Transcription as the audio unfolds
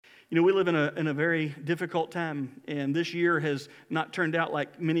You know, we live in a very difficult time, and this year has not turned out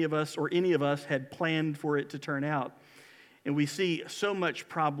like many of us or any of us had planned for it to turn out. And we see so much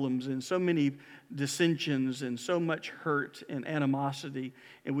problems and so many dissensions and so much hurt and animosity,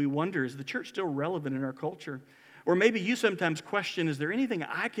 and we wonder, is the church still relevant in our culture? Or maybe you sometimes question, is there anything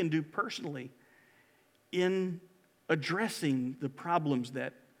I can do personally in addressing the problems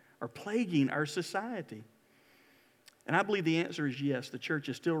that are plaguing our society? And I believe the answer is yes. The church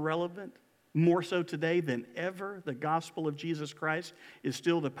is still relevant, more so today than ever. The gospel of Jesus Christ is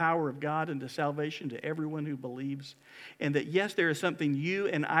still the power of God unto salvation to everyone who believes. And that, yes, there is something you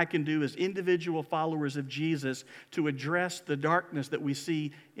and I can do as individual followers of Jesus to address the darkness that we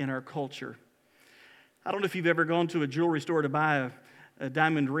see in our culture. I don't know if you've ever gone to a jewelry store to buy a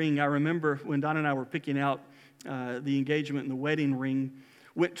diamond ring. I remember when Don and I were picking out the engagement and the wedding ring,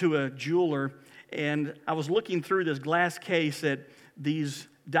 went to a jeweler, and I was looking through this glass case at these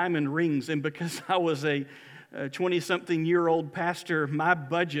diamond rings, and because I was a 20-something-year-old pastor, my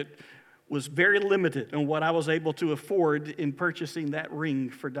budget was very limited on what I was able to afford in purchasing that ring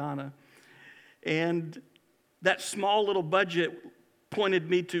for Donna. And that small little budget pointed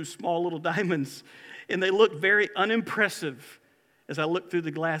me to small little diamonds, and they looked very unimpressive as I looked through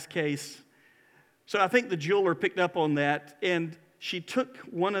the glass case. So I think the jeweler picked up on that, and she took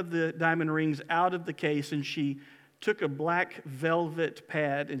one of the diamond rings out of the case, and she took a black velvet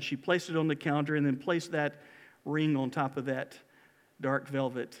pad, and she placed it on the counter, and then placed that ring on top of that dark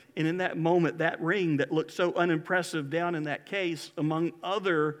velvet. And in that moment, that ring that looked so unimpressive down in that case, among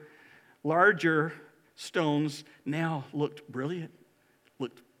other larger stones, now looked brilliant,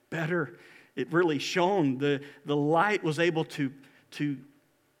 looked better. It really shone. The light was able to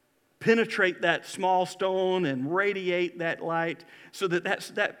penetrate that small stone and radiate that light so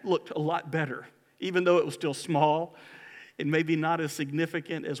that looked a lot better, even though it was still small and maybe not as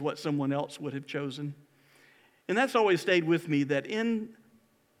significant as what someone else would have chosen. And that's always stayed with me, that in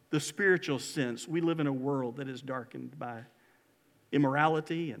the spiritual sense, we live in a world that is darkened by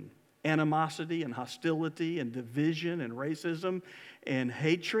immorality and animosity and hostility and division and racism and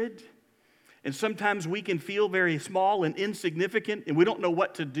hatred. And sometimes we can feel very small and insignificant, and we don't know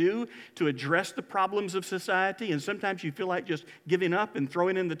what to do to address the problems of society. And sometimes you feel like just giving up and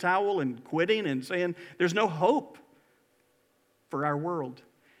throwing in the towel and quitting and saying, there's no hope for our world.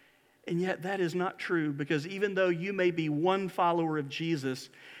 And yet that is not true, because even though you may be one follower of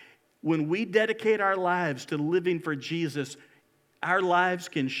Jesus, when we dedicate our lives to living for Jesus, our lives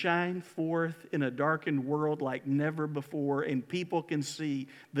can shine forth in a darkened world like never before, and people can see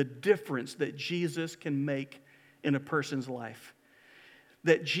the difference that Jesus can make in a person's life.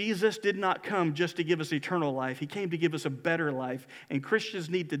 That Jesus did not come just to give us eternal life. He came to give us a better life, and Christians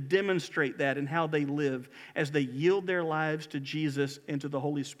need to demonstrate that in how they live as they yield their lives to Jesus and to the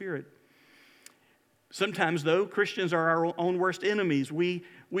Holy Spirit. Sometimes, though, Christians are our own worst enemies. We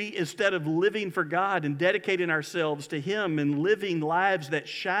instead of living for God and dedicating ourselves to Him and living lives that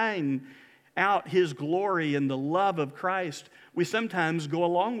shine out His glory and the love of Christ, we sometimes go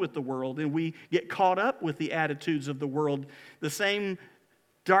along with the world and we get caught up with the attitudes of the world. The same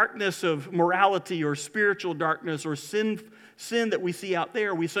darkness of morality or spiritual darkness or sin that we see out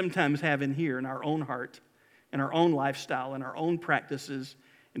there, we sometimes have in here in our own heart, in our own lifestyle, in our own practices.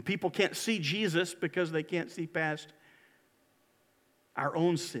 And people can't see Jesus because they can't see past our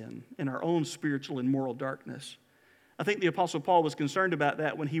own sin and our own spiritual and moral darkness. I think the Apostle Paul was concerned about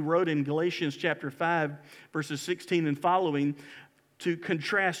that when he wrote in Galatians chapter 5, verses 16 and following, to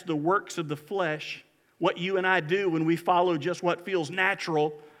contrast the works of the flesh, what you and I do when we follow just what feels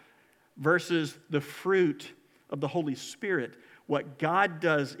natural, versus the fruit of the Holy Spirit, what God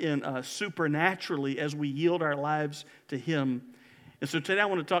does in us supernaturally as we yield our lives to Him. And so today I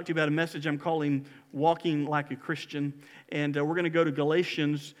want to talk to you about a message I'm calling Walking Like a Christian. And we're going to go to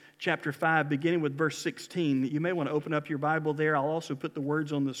Galatians chapter 5, beginning with verse 16. You may want to open up your Bible there. I'll also put the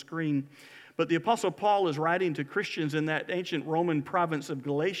words on the screen. But the Apostle Paul is writing to Christians in that ancient Roman province of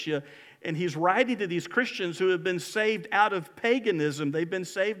Galatia. And he's writing to these Christians who have been saved out of paganism. They've been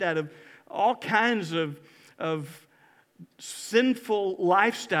saved out of all kinds of sinful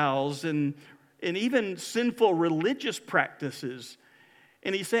lifestyles and even sinful religious practices.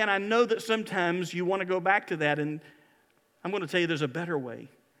 And he's saying, I know that sometimes you want to go back to that, and I'm going to tell you there's a better way.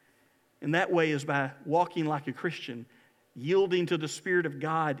 And that way is by walking like a Christian, yielding to the Spirit of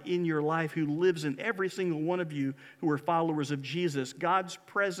God in your life who lives in every single one of you who are followers of Jesus. God's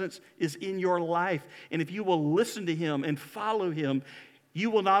presence is in your life. And if you will listen to Him and follow Him, you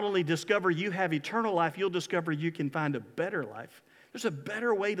will not only discover you have eternal life, you'll discover you can find a better life. There's a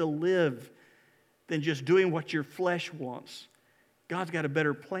better way to live than just doing what your flesh wants. God's got a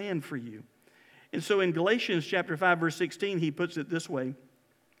better plan for you. And so in Galatians chapter 5, verse 16, he puts it this way.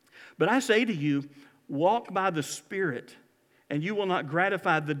 But I say to you, walk by the Spirit, and you will not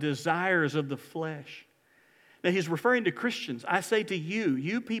gratify the desires of the flesh. Now he's referring to Christians. I say to you,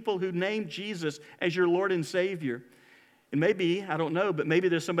 you people who name Jesus as your Lord and Savior. And maybe, I don't know, but maybe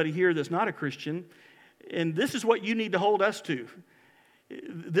there's somebody here that's not a Christian. And this is what you need to hold us to.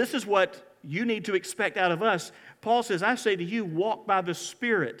 This is what you need to expect out of us. Paul says, I say to you, walk by the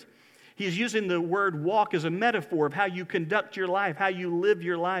Spirit. He's using the word walk as a metaphor of how you conduct your life, how you live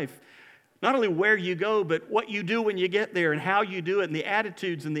your life. Not only where you go, but what you do when you get there and how you do it and the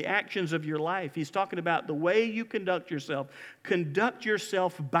attitudes and the actions of your life. He's talking about the way you conduct yourself. Conduct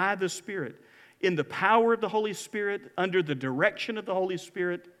yourself by the Spirit, in the power of the Holy Spirit, under the direction of the Holy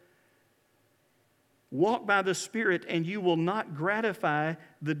Spirit. Walk by the Spirit, and you will not gratify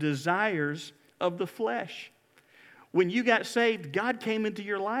the desires of the flesh. When you got saved, God came into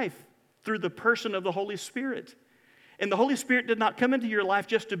your life through the person of the Holy Spirit. And the Holy Spirit did not come into your life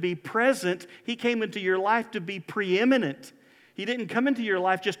just to be present. He came into your life to be preeminent. He didn't come into your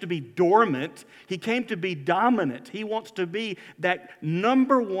life just to be dormant. He came to be dominant. He wants to be that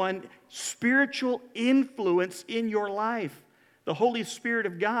number one spiritual influence in your life, the Holy Spirit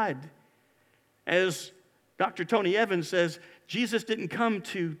of God. As Dr. Tony Evans says, Jesus didn't come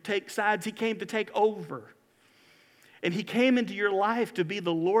to take sides. He came to take over. And He came into your life to be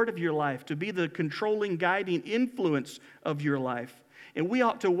the Lord of your life, to be the controlling, guiding influence of your life. And we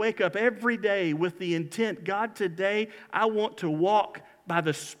ought to wake up every day with the intent, God, today I want to walk by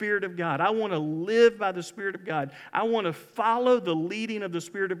the Spirit of God. I want to live by the Spirit of God. I want to follow the leading of the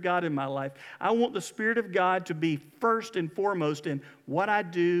Spirit of God in my life. I want the Spirit of God to be first and foremost in what I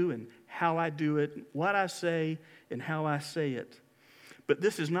do and how I do it, what I say and how I say it. But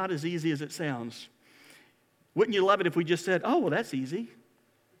this is not as easy as it sounds. Wouldn't you love it if we just said, oh, well, that's easy.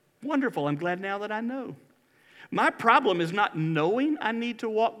 Wonderful. I'm glad now that I know. My problem is not knowing I need to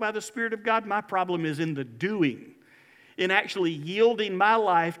walk by the Spirit of God. My problem is in the doing, in actually yielding my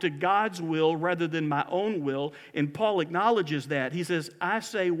life to God's will rather than my own will. And Paul acknowledges that. He says, I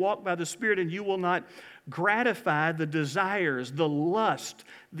say walk by the Spirit and you will not gratify the desires, the lust,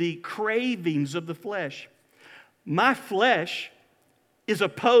 the cravings of the flesh. My flesh is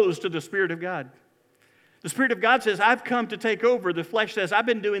opposed to the Spirit of God. The Spirit of God says, I've come to take over. The flesh says, I've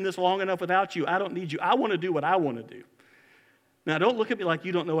been doing this long enough without you. I don't need you. I want to do what I want to do. Now, don't look at me like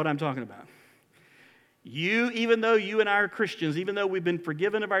you don't know what I'm talking about. You, even though you and I are Christians, even though we've been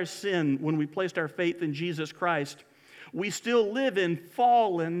forgiven of our sin when we placed our faith in Jesus Christ, we still live in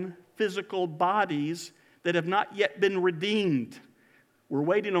fallen physical bodies that have not yet been redeemed. We're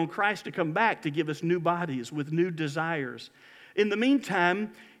waiting on Christ to come back to give us new bodies with new desires. In the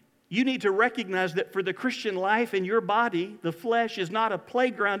meantime, you need to recognize that for the Christian life in your body, the flesh is not a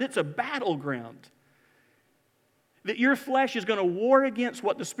playground, it's a battleground. That your flesh is going to war against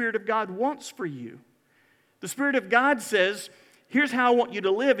what the Spirit of God wants for you. The Spirit of God says, here's how I want you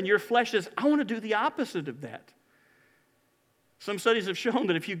to live, and your flesh says, I want to do the opposite of that. Some studies have shown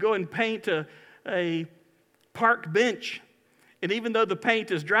that if you go and paint a park bench, and even though the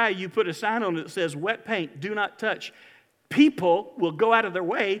paint is dry, you put a sign on it that says, wet paint, do not touch. People will go out of their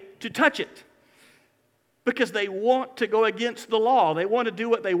way to touch it because they want to go against the law. They want to do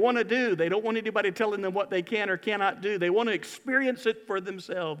what they want to do. They don't want anybody telling them what they can or cannot do. They want to experience it for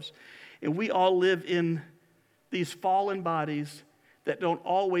themselves. And we all live in these fallen bodies that don't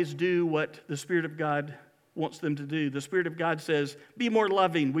always do what the Spirit of God wants them to do. The Spirit of God says, be more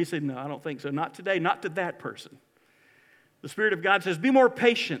loving. We say, no, I don't think so. Not today, not to that person. The Spirit of God says, be more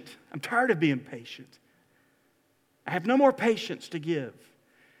patient. I'm tired of being patient. I have no more patience to give.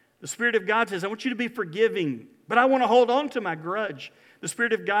 The Spirit of God says, I want you to be forgiving, but I want to hold on to my grudge. The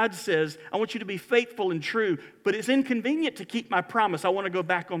Spirit of God says, I want you to be faithful and true, but it's inconvenient to keep my promise. I want to go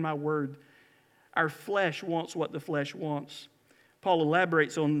back on my word. Our flesh wants what the flesh wants. Paul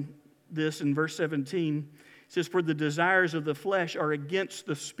elaborates on this in verse 17. He says, for the desires of the flesh are against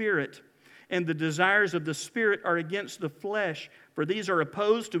the Spirit, and the desires of the Spirit are against the flesh, for these are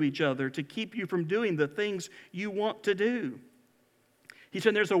opposed to each other to keep you from doing the things you want to do. He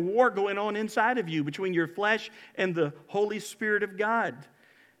said there's a war going on inside of you between your flesh and the Holy Spirit of God.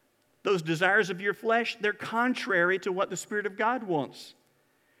 Those desires of your flesh, they're contrary to what the Spirit of God wants.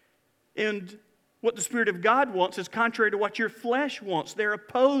 And what the Spirit of God wants is contrary to what your flesh wants. They're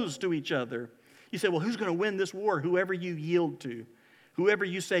opposed to each other. You say, well, who's going to win this war? Whoever you yield to. Whoever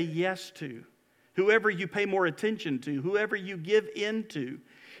you say yes to, whoever you pay more attention to, whoever you give in to.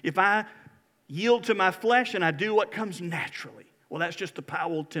 If I yield to my flesh and I do what comes naturally, well, that's just the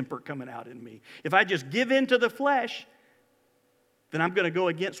Powell temper coming out in me. If I just give in to the flesh, then I'm going to go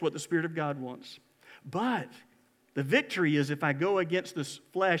against what the Spirit of God wants. But the victory is if I go against this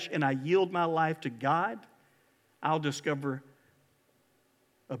flesh and I yield my life to God, I'll discover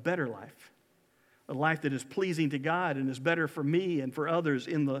a better life, a life that is pleasing to God and is better for me and for others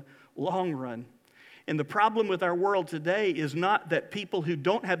in the long run. And the problem with our world today is not that people who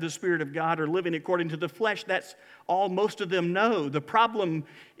don't have the Spirit of God are living according to the flesh. That's all most of them know. The problem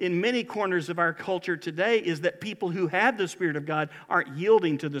in many corners of our culture today is that people who have the Spirit of God aren't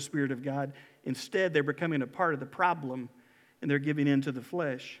yielding to the Spirit of God. Instead, they're becoming a part of the problem, and they're giving in to the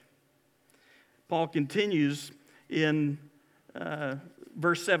flesh. Paul continues in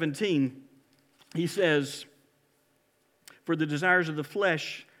verse 17. He says, "For the desires of the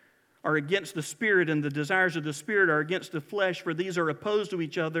flesh are against the Spirit, and the desires of the Spirit are against the flesh, for these are opposed to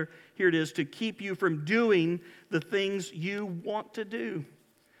each other," here it is, "to keep you from doing the things you want to do."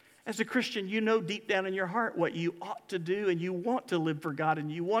 As a Christian, you know deep down in your heart what you ought to do, and you want to live for God,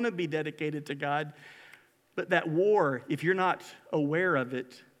 and you want to be dedicated to God. But that war, if you're not aware of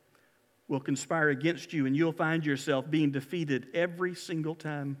it, will conspire against you, and you'll find yourself being defeated every single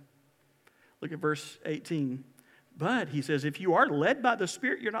time. Look at verse 18. "But," he says, "if you are led by the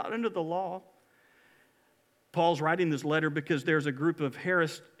Spirit, you're not under the law." Paul's writing this letter because there's a group of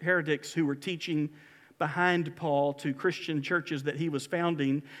heretics who were teaching behind Paul to Christian churches that he was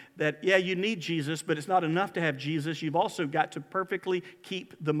founding that, yeah, you need Jesus, but it's not enough to have Jesus. You've also got to perfectly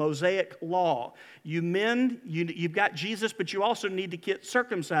keep the Mosaic law. You men, you've got Jesus, but you also need to get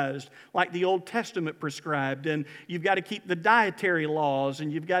circumcised like the Old Testament prescribed. And you've got to keep the dietary laws,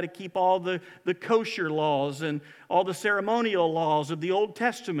 and you've got to keep all the kosher laws and all the ceremonial laws of the Old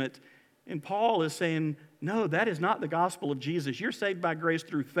Testament. And Paul is saying, no, that is not the gospel of Jesus. You're saved by grace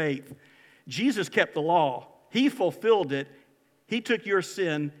through faith. Jesus kept the law. He fulfilled it. He took your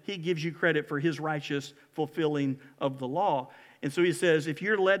sin. He gives you credit for his righteous fulfilling of the law. And so he says, if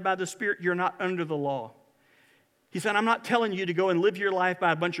you're led by the Spirit, you're not under the law. He said, I'm not telling you to go and live your life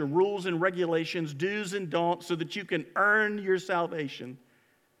by a bunch of rules and regulations, do's and don'ts, so that you can earn your salvation.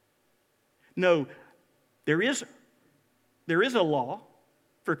 No, there is a law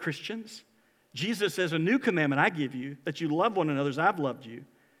for Christians. Jesus says, a new commandment I give you, that you love one another as I've loved you.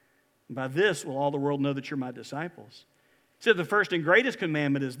 And by this will all the world know that you're my disciples. He said the first and greatest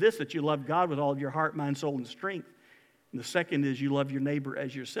commandment is this, that you love God with all of your heart, mind, soul, and strength. And the second is you love your neighbor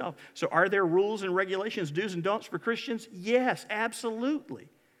as yourself. So are there rules and regulations, do's and don'ts for Christians? Yes, absolutely.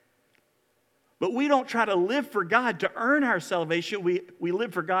 But we don't try to live for God to earn our salvation. We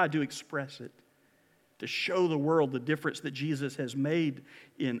live for God to express it, to show the world the difference that Jesus has made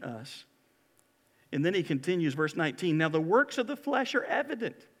in us. And then he continues, verse 19, now the works of the flesh are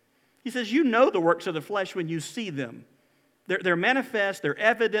evident. He says, you know the works of the flesh when you see them. They're manifest, they're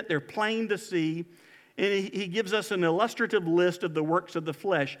evident, they're plain to see. And he gives us an illustrative list of the works of the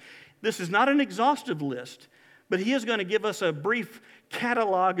flesh. This is not an exhaustive list, but he is going to give us a brief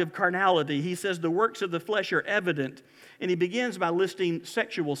catalog of carnality. He says the works of the flesh are evident. And he begins by listing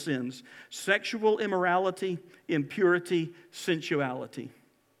sexual sins, sexual immorality, impurity, sensuality.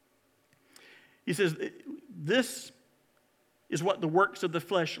 He says this is what the works of the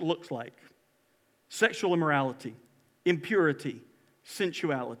flesh looks like. Sexual immorality, impurity,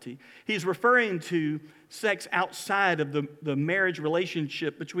 sensuality. He's referring to sex outside of the marriage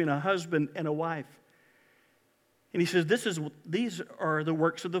relationship between a husband and a wife. And he says these are the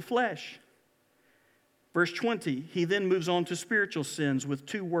works of the flesh. Verse 20, he then moves on to spiritual sins with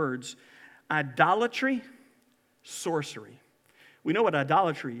two words, idolatry, sorcery. We know what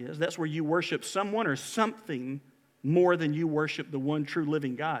idolatry is. That's where you worship someone or something more than you worship the one true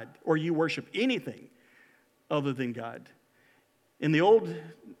living God, or you worship anything other than God. In the old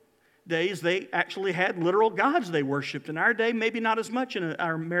days, they actually had literal gods they worshiped. In our day, maybe not as much in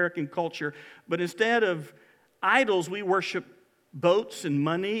our American culture, but instead of idols, we worship boats and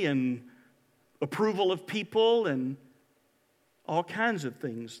money and approval of people and all kinds of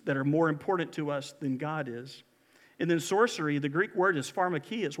things that are more important to us than God is. And then sorcery, the Greek word is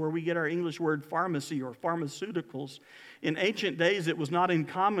pharmakia. It's where we get our English word pharmacy or pharmaceuticals. In ancient days, it was not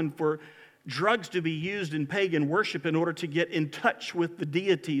uncommon for drugs to be used in pagan worship in order to get in touch with the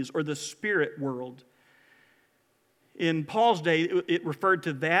deities or the spirit world. In Paul's day, it referred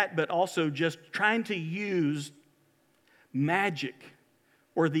to that, but also just trying to use magic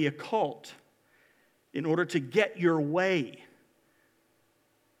or the occult in order to get your way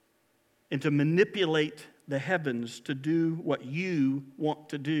and to manipulate the heavens to do what you want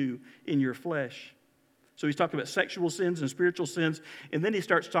to do in your flesh. So he's talking about sexual sins and spiritual sins, and then he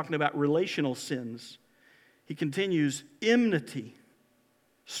starts talking about relational sins. He continues, enmity,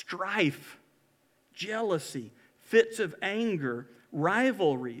 strife, jealousy, fits of anger,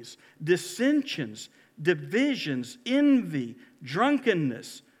 rivalries, dissensions, divisions, envy,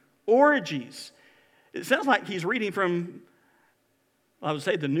 drunkenness, orgies. It sounds like he's reading from, I would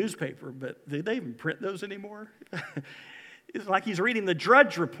say, the newspaper, but do they even print those anymore? It's like he's reading the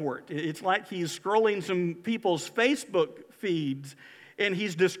Drudge Report. It's like he's scrolling some people's Facebook feeds, and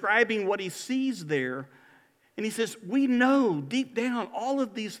he's describing what he sees there. And he says, we know deep down all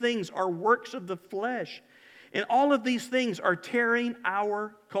of these things are works of the flesh. And all of these things are tearing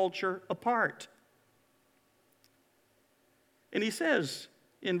our culture apart. And he says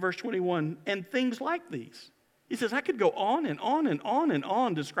in verse 21, and things like these. He says, I could go on and on and on and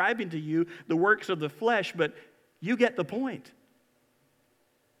on describing to you the works of the flesh, but you get the point.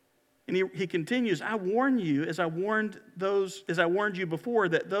 And he continues, I warn you, as I warned you before,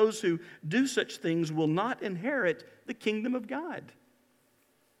 that those who do such things will not inherit the kingdom of God.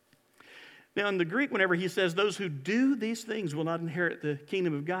 Now, in the Greek, whenever he says those who do these things will not inherit the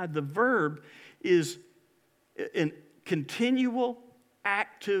kingdom of God, the verb is a continual,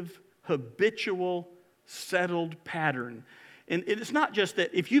 active, habitual, settled pattern. And it's not just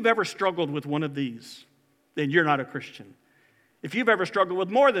that if you've ever struggled with one of these, then you're not a Christian. If you've ever struggled with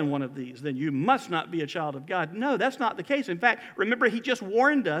more than one of these, then you must not be a child of God. No, that's not the case. In fact, remember, he just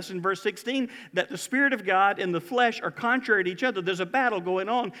warned us in verse 16 that the Spirit of God and the flesh are contrary to each other. There's a battle going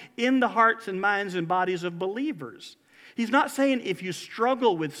on in the hearts and minds and bodies of believers. He's not saying if you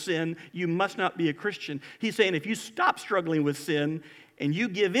struggle with sin, you must not be a Christian. He's saying if you stop struggling with sin and you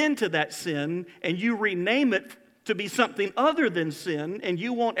give in to that sin and you rename it to be something other than sin, and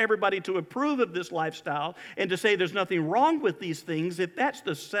you want everybody to approve of this lifestyle and to say there's nothing wrong with these things, if that's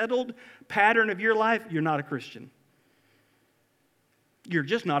the settled pattern of your life, you're not a Christian. You're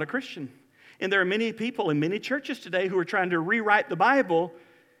just not a Christian. And there are many people in many churches today who are trying to rewrite the Bible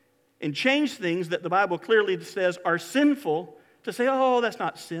and change things that the Bible clearly says are sinful to say, oh, that's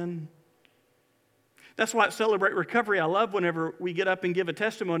not sin. That's why at Celebrate Recovery, I love whenever we get up and give a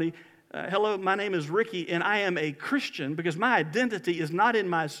testimony. Hello, my name is Ricky, and I am a Christian because my identity is not in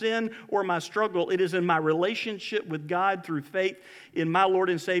my sin or my struggle. It is in my relationship with God through faith in my Lord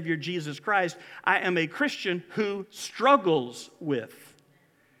and Savior, Jesus Christ. I am a Christian who struggles with.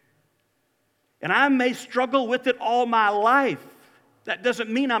 And I may struggle with it all my life. That doesn't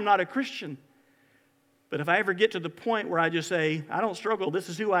mean I'm not a Christian. But if I ever get to the point where I just say, I don't struggle, this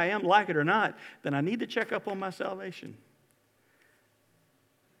is who I am, like it or not, then I need to check up on my salvation.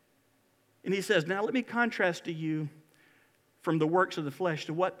 And he says, now let me contrast to you from the works of the flesh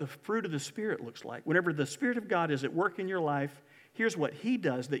to what the fruit of the Spirit looks like. Whenever the Spirit of God is at work in your life, here's what he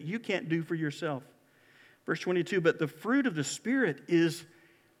does that you can't do for yourself. Verse 22, but the fruit of the Spirit is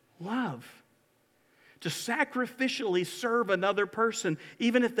love. To sacrificially serve another person,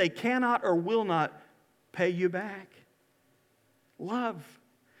 even if they cannot or will not pay you back. Love.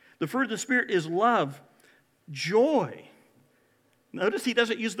 The fruit of the Spirit is love, joy. Notice he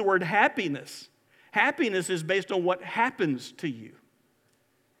doesn't use the word happiness. Happiness is based on what happens to you.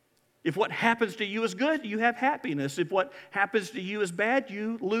 If what happens to you is good, you have happiness. If what happens to you is bad,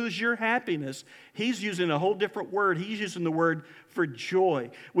 you lose your happiness. He's using a whole different word. He's using the word for joy,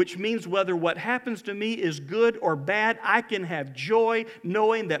 which means whether what happens to me is good or bad, I can have joy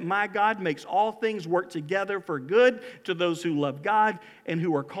knowing that my God makes all things work together for good to those who love God and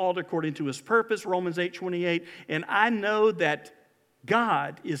who are called according to his purpose, Romans 8:28. And I know that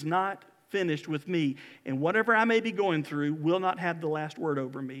God is not finished with me, and whatever I may be going through will not have the last word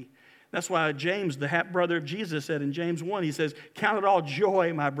over me. That's why James, the half-brother of Jesus, said in James 1, he says, count it all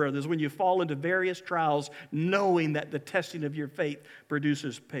joy, my brothers, when you fall into various trials, knowing that the testing of your faith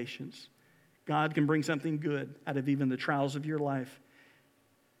produces patience. God can bring something good out of even the trials of your life.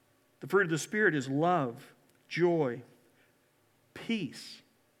 The fruit of the Spirit is love, joy, peace.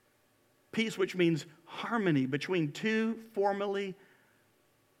 Peace, which means harmony between two formerly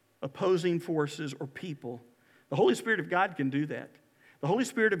opposing forces or people. The Holy Spirit of God can do that. The Holy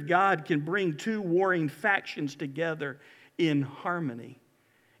Spirit of God can bring two warring factions together in harmony.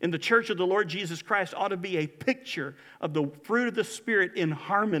 And the church of the Lord Jesus Christ ought to be a picture of the fruit of the Spirit in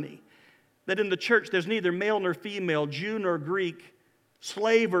harmony. That in the church there's neither male nor female, Jew nor Greek,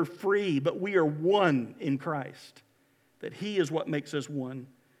 slave or free, but we are one in Christ. That he is what makes us one.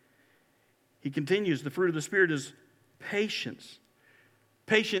 He continues, the fruit of the Spirit is patience.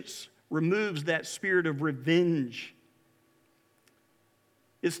 Patience removes that spirit of revenge.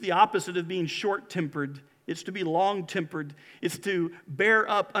 It's the opposite of being short-tempered. It's to be long-tempered. It's to bear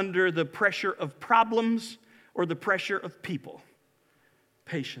up under the pressure of problems or the pressure of people.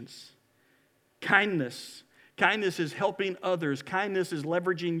 Patience. Kindness. Kindness is helping others. Kindness is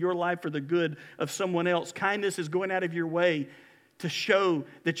leveraging your life for the good of someone else. Kindness is going out of your way to show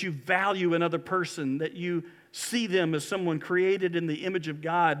that you value another person, that you see them as someone created in the image of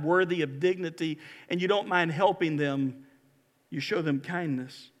God, worthy of dignity, and you don't mind helping them. You show them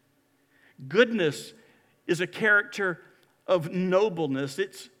kindness. Goodness is a character of nobleness.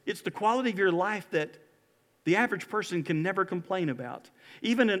 It's the quality of your life that the average person can never complain about.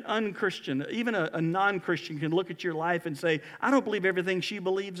 Even an unchristian, even a non-Christian can look at your life and say, I don't believe everything she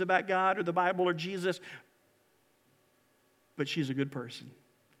believes about God or the Bible or Jesus, but she's a good person.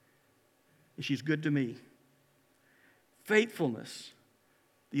 And she's good to me. Faithfulness,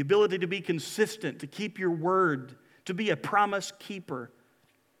 the ability to be consistent, to keep your word, to be a promise keeper.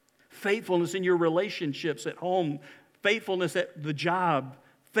 Faithfulness in your relationships at home, faithfulness at the job,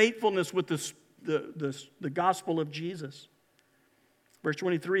 faithfulness with the gospel of Jesus. Verse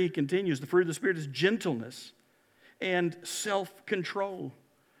 23 continues, the fruit of the Spirit is gentleness and self-control.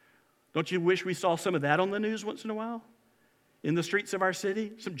 Don't you wish we saw some of that on the news once in a while? In the streets of our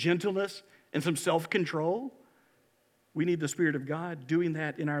city, some gentleness and some self-control. We need the Spirit of God doing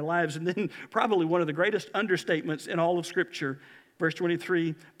that in our lives. And then probably one of the greatest understatements in all of Scripture, verse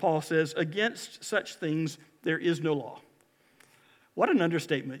 23, Paul says, against such things there is no law. What an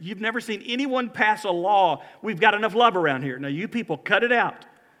understatement. You've never seen anyone pass a law, we've got enough love around here. Now you people, cut it out.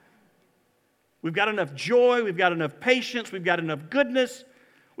 We've got enough joy, we've got enough patience, we've got enough goodness,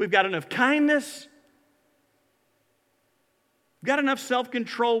 we've got enough kindness. We've got enough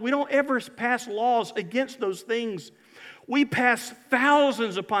self-control. We don't ever pass laws against those things. We pass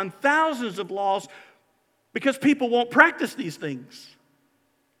thousands upon thousands of laws because people won't practice these things.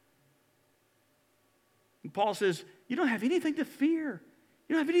 And Paul says, you don't have anything to fear.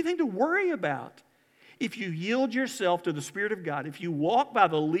 You don't have anything to worry about. If you yield yourself to the Spirit of God, if you walk by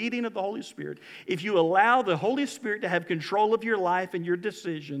the leading of the Holy Spirit, if you allow the Holy Spirit to have control of your life and your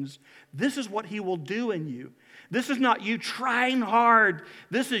decisions, this is what He will do in you. This is not you trying hard.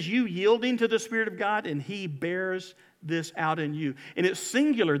 This is you yielding to the Spirit of God, and He bears this out in you. And it's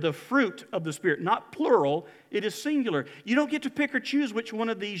singular, the fruit of the Spirit, not plural. It is singular. You don't get to pick or choose which one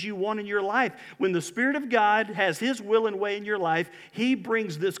of these you want in your life. When the Spirit of God has His will and way in your life, He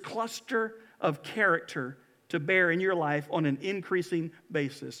brings this cluster of character to bear in your life on an increasing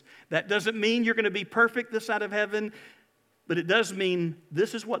basis. That doesn't mean you're going to be perfect this side of heaven, but it does mean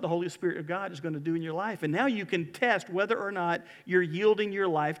this is what the Holy Spirit of God is going to do in your life. And now you can test whether or not you're yielding your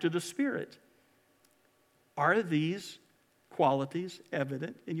life to the Spirit. Are these qualities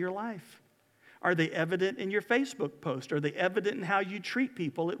evident in your life? Are they evident in your Facebook post? Are they evident in how you treat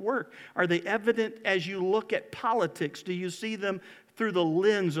people at work? Are they evident as you look at politics? Do you see them through the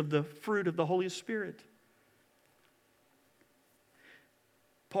lens of the fruit of the Holy Spirit?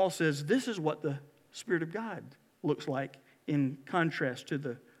 Paul says this is what the Spirit of God looks like in contrast to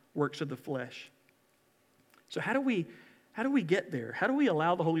the works of the flesh. So how do we get there? How do we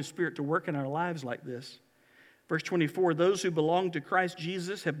allow the Holy Spirit to work in our lives like this? Verse 24, those who belong to Christ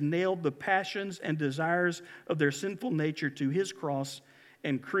Jesus have nailed the passions and desires of their sinful nature to His cross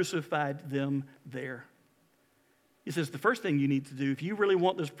and crucified them there. He says the first thing you need to do, if you really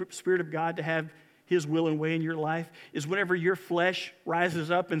want the Spirit of God to have His will and way in your life, is whenever your flesh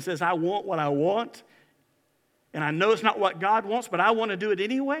rises up and says, I want what I want, and I know it's not what God wants, but I want to do it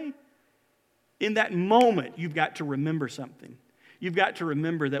anyway, in that moment, you've got to remember something. You've got to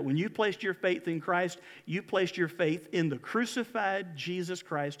remember that when you placed your faith in Christ, you placed your faith in the crucified Jesus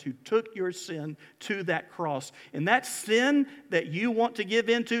Christ who took your sin to that cross. And that sin that you want to give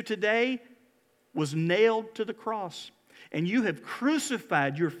into today was nailed to the cross. And you have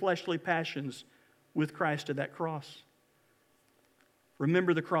crucified your fleshly passions with Christ to that cross.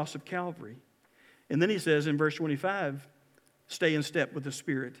 Remember the cross of Calvary. And then he says in verse 25, stay in step with the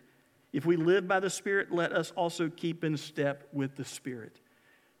Spirit. If we live by the Spirit, let us also keep in step with the Spirit.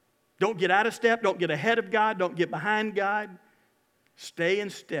 Don't get out of step. Don't get ahead of God. Don't get behind God. Stay in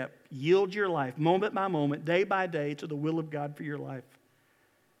step. Yield your life moment by moment, day by day, to the will of God for your life.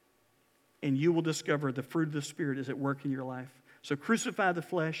 And you will discover the fruit of the Spirit is at work in your life. So crucify the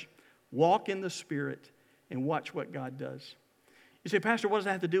flesh, walk in the Spirit, and watch what God does. You say, Pastor, what does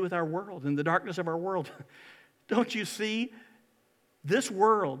that have to do with our world and the darkness of our world? Don't you see? This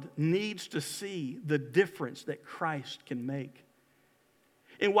world needs to see the difference that Christ can make.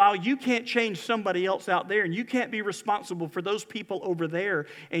 And while you can't change somebody else out there, and you can't be responsible for those people over there,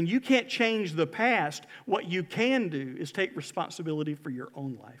 and you can't change the past, what you can do is take responsibility for your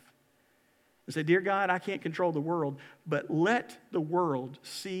own life. And say, dear God, I can't control the world, but let the world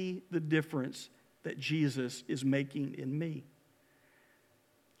see the difference that Jesus is making in me.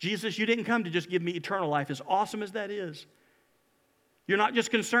 Jesus, you didn't come to just give me eternal life, as awesome as that is. You're not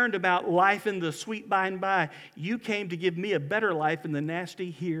just concerned about life in the sweet by and by. You came to give me a better life in the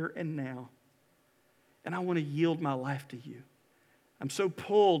nasty here and now. And I want to yield my life to you. I'm so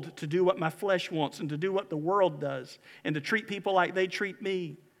pulled to do what my flesh wants and to do what the world does and to treat people like they treat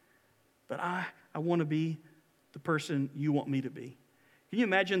me. But I want to be the person you want me to be. Can you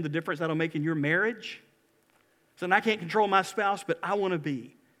imagine the difference that'll make in your marriage? So I can't control my spouse, but I want to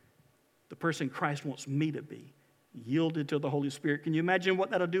be the person Christ wants me to be, yielded to the Holy Spirit. Can you imagine what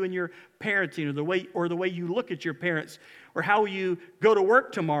that'll do in your parenting or the way you look at your parents or how you go to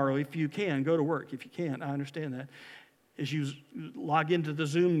work tomorrow if you can? Go to work. If you can't, I understand that. As you log into the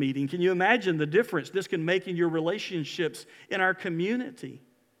Zoom meeting, can you imagine the difference this can make in your relationships in our community,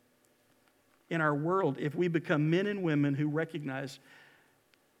 in our world, if we become men and women who recognize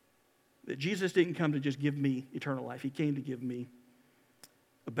that Jesus didn't come to just give me eternal life. He came to give me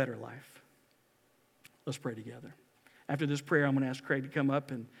a better life. Let's pray together. After this prayer, I'm going to ask Craig to come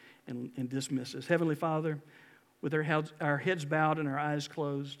up and dismiss us. Heavenly Father, with our heads bowed and our eyes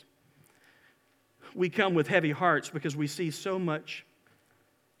closed, we come with heavy hearts because we see so much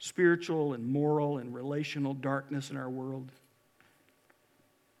spiritual and moral and relational darkness in our world.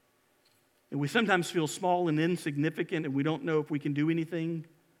 And we sometimes feel small and insignificant, and we don't know if we can do anything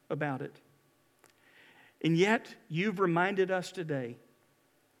about it. And yet, you've reminded us today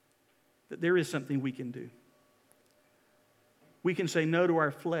that there is something we can do. We can say no to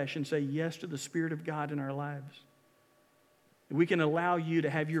our flesh and say yes to the Spirit of God in our lives. We can allow you to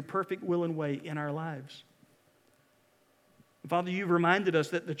have your perfect will and way in our lives. Father, you've reminded us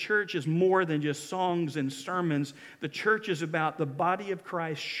that the church is more than just songs and sermons. The church is about the body of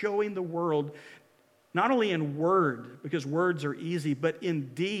Christ showing the world, not only in word, because words are easy, but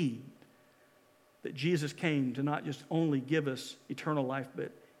in deed, that Jesus came to not just only give us eternal life,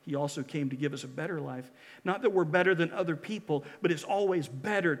 but He also came to give us a better life. Not that we're better than other people, but it's always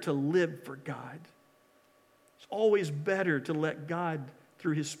better to live for God. It's always better to let God,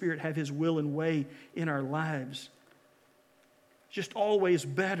 through His Spirit, have His will and way in our lives. It's just always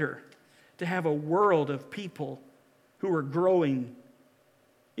better to have a world of people who are growing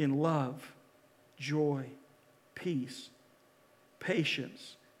in love, joy, peace,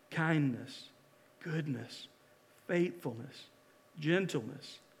 patience, kindness, goodness, faithfulness,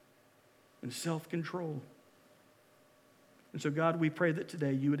 gentleness, and self-control. And so, God, we pray that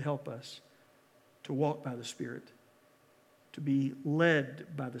today you would help us to walk by the Spirit, to be led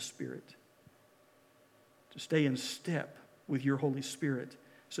by the Spirit, to stay in step with your Holy Spirit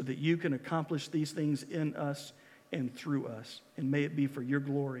so that you can accomplish these things in us and through us. And may it be for your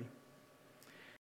glory.